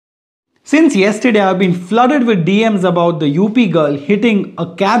Since yesterday, I've been flooded with DMs about the UP girl hitting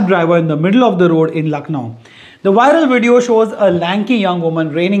a cab driver in the middle of the road in Lucknow. The viral video shows a lanky young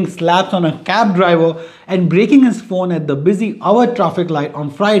woman raining slaps on a cab driver and breaking his phone at the busy Awadh traffic light on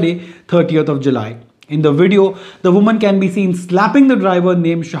Friday, 30th of July. In the video, the woman can be seen slapping the driver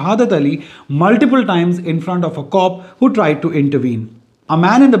named Shahadat Ali multiple times in front of a cop who tried to intervene. A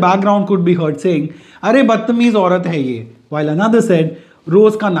man in the background could be heard saying, "Arre, badtameez aurat hai ye," while another said,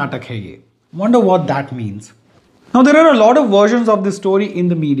 "Roz ka natak hai ye." Wonder what that means. Now there are a lot of versions of this story in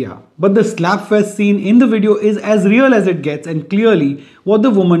the media, but the slapfest scene in the video is as real as it gets, and clearly what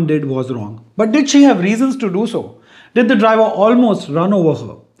the woman did was wrong. But did she have reasons to do so? Did the driver almost run over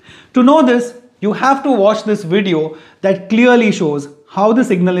her? To know this, you have to watch this video that clearly shows how the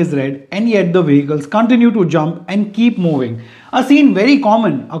signal is red and yet the vehicles continue to jump and keep moving, a scene very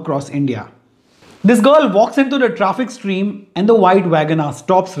common across India. This girl walks into the traffic stream and the white Wagoner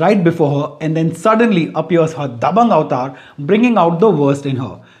stops right before her, and then suddenly appears her dabang avatar, bringing out the worst in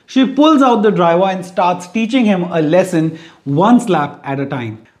her. She pulls out the driver and starts teaching him a lesson, one slap at a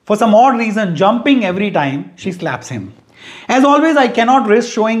time. For some odd reason, jumping every time she slaps him. As always, I cannot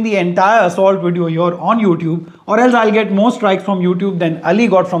risk showing the entire assault video here on YouTube, or else I'll get more strikes from YouTube than Ali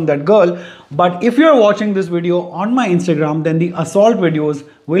got from that girl. But if you're watching this video on my Instagram, then the assault videos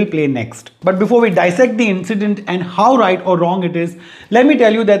will play next. But before we dissect the incident and how right or wrong it is, let me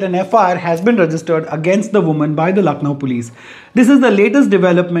tell you that an FIR has been registered against the woman by the Lucknow police. This is the latest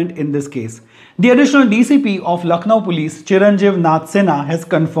development in this case. The additional DCP of Lucknow Police, Chiranjeev Nath Sinha, has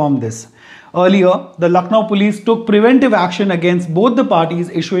confirmed this. Earlier, the Lucknow police took preventive action against both the parties,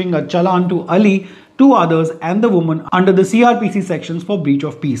 issuing a challan to Ali, two others and the woman under the CRPC sections for breach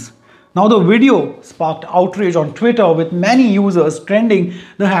of peace. Now the video sparked outrage on Twitter, with many users trending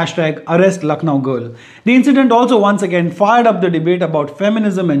the hashtag #ArrestLucknowGirl. The incident also once again fired up the debate about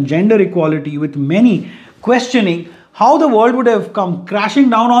feminism and gender equality, with many questioning how the world would have come crashing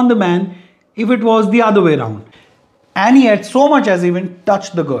down on the man if it was the other way around. And he had so much as even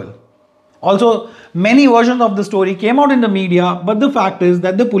touched the girl. Also, many versions of the story came out in the media, but the fact is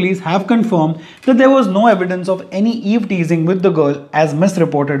that the police have confirmed that there was no evidence of any eve teasing with the girl as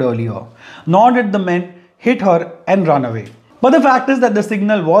misreported earlier, nor did the men hit her and run away. But the fact is that the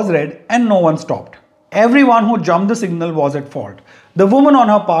signal was red and no one stopped. Everyone who jumped the signal was at fault. The woman on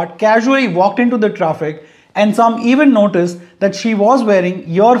her part casually walked into the traffic, and some even noticed that she was wearing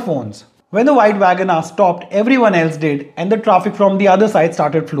earphones. When the white Wagoner stopped, everyone else did, and the traffic from the other side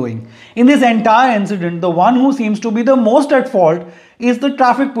started flowing. In this entire incident, the one who seems to be the most at fault is the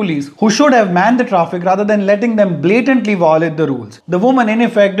traffic police, who should have manned the traffic rather than letting them blatantly violate the rules. The woman, in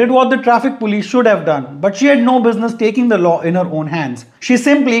effect, did what the traffic police should have done, but she had no business taking the law in her own hands. She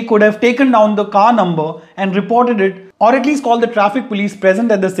simply could have taken down the car number and reported it, or at least called the traffic police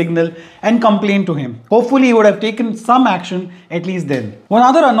present at the signal and complained to him. Hopefully he would have taken some action at least then. One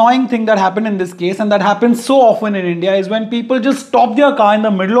other annoying thing that happened in this case, and that happens so often in India, is when people just stop their car in the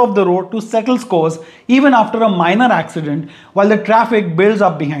middle of the road to settle scores even after a minor accident, while the traffic builds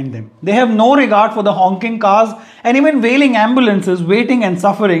up behind them. They have no regard for the honking cars and even wailing ambulances waiting and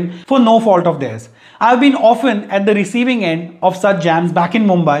suffering for no fault of theirs. I have been often at the receiving end of such jams back in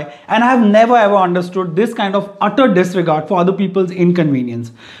Mumbai, and I have never ever understood this kind of utter disregard for other people's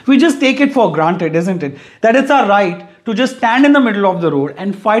inconvenience. We just take it for granted, isn't it? That it's our right to just stand in the middle of the road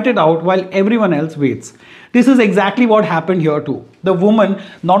and fight it out while everyone else waits. This is exactly what happened here too. The woman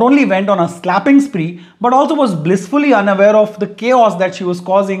not only went on a slapping spree, but also was blissfully unaware of the chaos that she was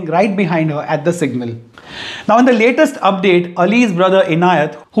causing right behind her at the signal. Now, in the latest update, Ali's brother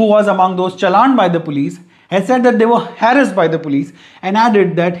Inayat, who was among those challaned by the police, has said that they were harassed by the police, and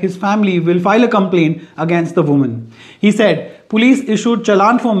added that his family will file a complaint against the woman. He said, "Police issued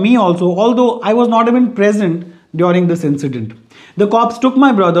challan for me also, although I was not even present during this incident. The cops took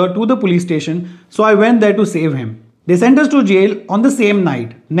my brother to the police station, so I went there to save him. They sent us to jail on the same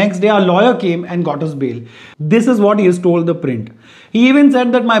night. Next day, our lawyer came and got us bail." This is what he has told the print. He even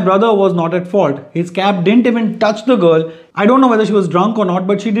said that my brother was not at fault. His cab didn't even touch the girl. I don't know whether she was drunk or not,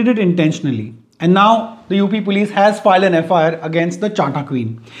 but she did it intentionally. And now the UP police has filed an FIR against the Chata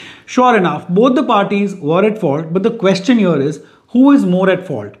Queen. Sure enough, both the parties were at fault, but the question here is, who is more at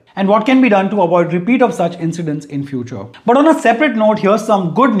fault? And what can be done to avoid repeat of such incidents in future? But on a separate note, here's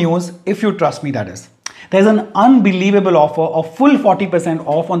some good news, if you trust me, that is. There's an unbelievable offer of full 40%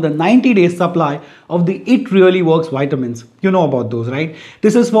 off on the 90-day supply of the It Really Works vitamins. You know about those, right?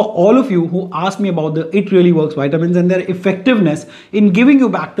 This is for all of you who asked me about the It Really Works vitamins and their effectiveness in giving you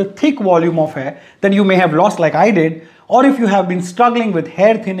back the thick volume of hair that you may have lost like I did, or if you have been struggling with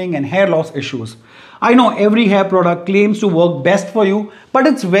hair thinning and hair loss issues. I know every hair product claims to work best for you, but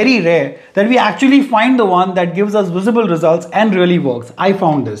it's very rare that we actually find the one that gives us visible results and really works. I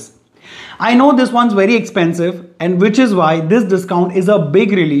found this. I know this one's very expensive, and which is why this discount is a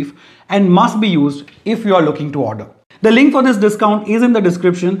big relief and must be used if you are looking to order. The link for this discount is in the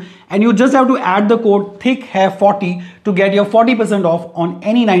description, and you just have to add the code THICKHAIR40 to get your 40% off on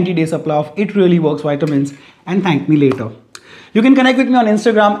any 90-day supply of It Really Works vitamins, and thank me later. You can connect with me on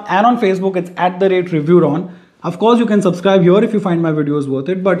Instagram and on Facebook. It's @ReviewRon. Of course, you can subscribe here if you find my videos worth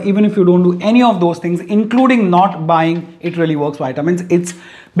it. But even if you don't do any of those things, including not buying It Really Works vitamins, it's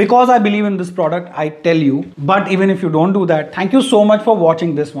because I believe in this product, I tell you. But even if you don't do that, thank you so much for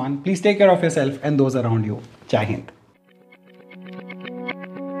watching this one. Please take care of yourself and those around you. Jai Hind.